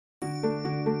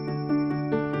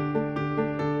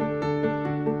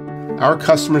Our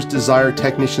customers desire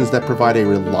technicians that provide a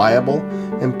reliable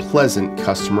and pleasant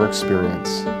customer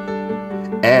experience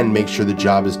and make sure the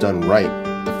job is done right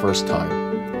the first time,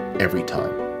 every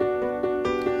time.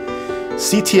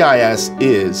 CTIS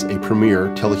is a premier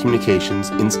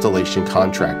telecommunications installation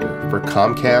contractor for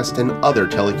Comcast and other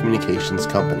telecommunications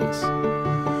companies.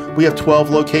 We have 12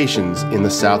 locations in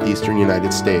the Southeastern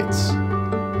United States.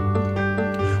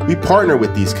 We partner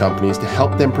with these companies to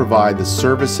help them provide the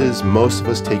services most of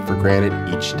us take for granted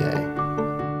each day.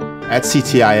 At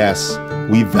CTIS,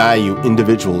 we value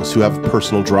individuals who have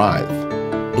personal drive,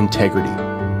 integrity,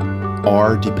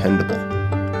 are dependable,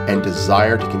 and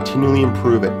desire to continually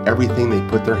improve at everything they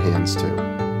put their hands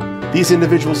to. These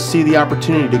individuals see the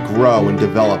opportunity to grow and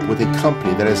develop with a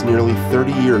company that has nearly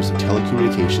 30 years of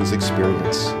telecommunications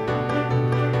experience.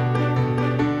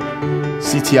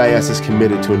 CTIS is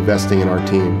committed to investing in our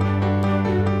team.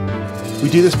 We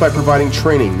do this by providing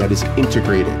training that is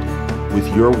integrated with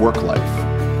your work life,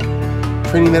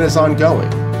 training that is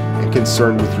ongoing and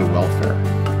concerned with your welfare.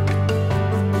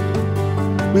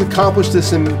 We accomplish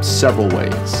this in several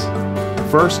ways.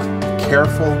 First,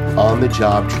 careful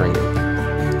on-the-job training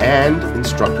and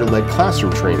instructor-led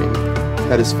classroom training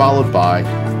that is followed by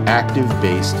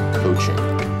active-based coaching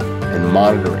and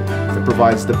monitoring that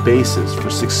provides the basis for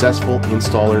successful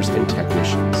installers and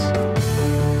technicians.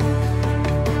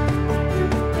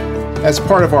 As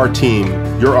part of our team,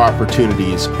 your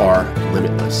opportunities are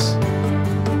limitless.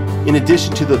 In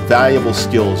addition to the valuable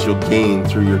skills you'll gain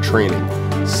through your training,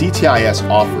 CTIS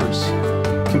offers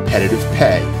competitive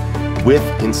pay with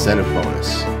incentive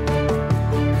bonus,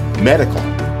 medical,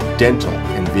 dental,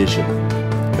 and vision,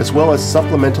 as well as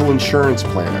supplemental insurance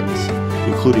plans,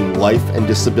 including life and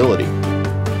disability,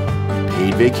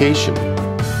 paid vacation,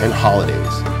 and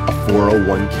holidays, a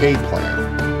 401k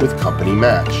plan with company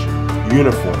match,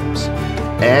 uniforms,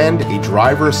 and a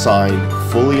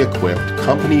driver-assigned, fully equipped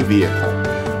company vehicle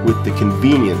with the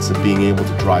convenience of being able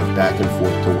to drive back and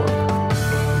forth to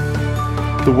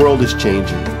work. The world is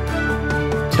changing.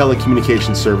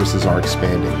 Telecommunication services are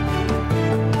expanding.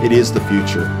 It is the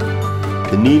future.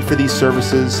 The need for these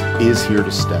services is here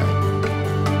to stay.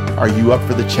 Are you up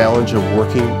for the challenge of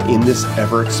working in this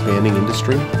ever-expanding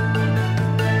industry?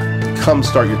 Come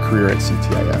start your career at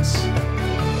CTIS.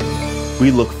 We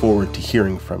look forward to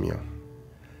hearing from you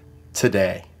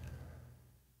today.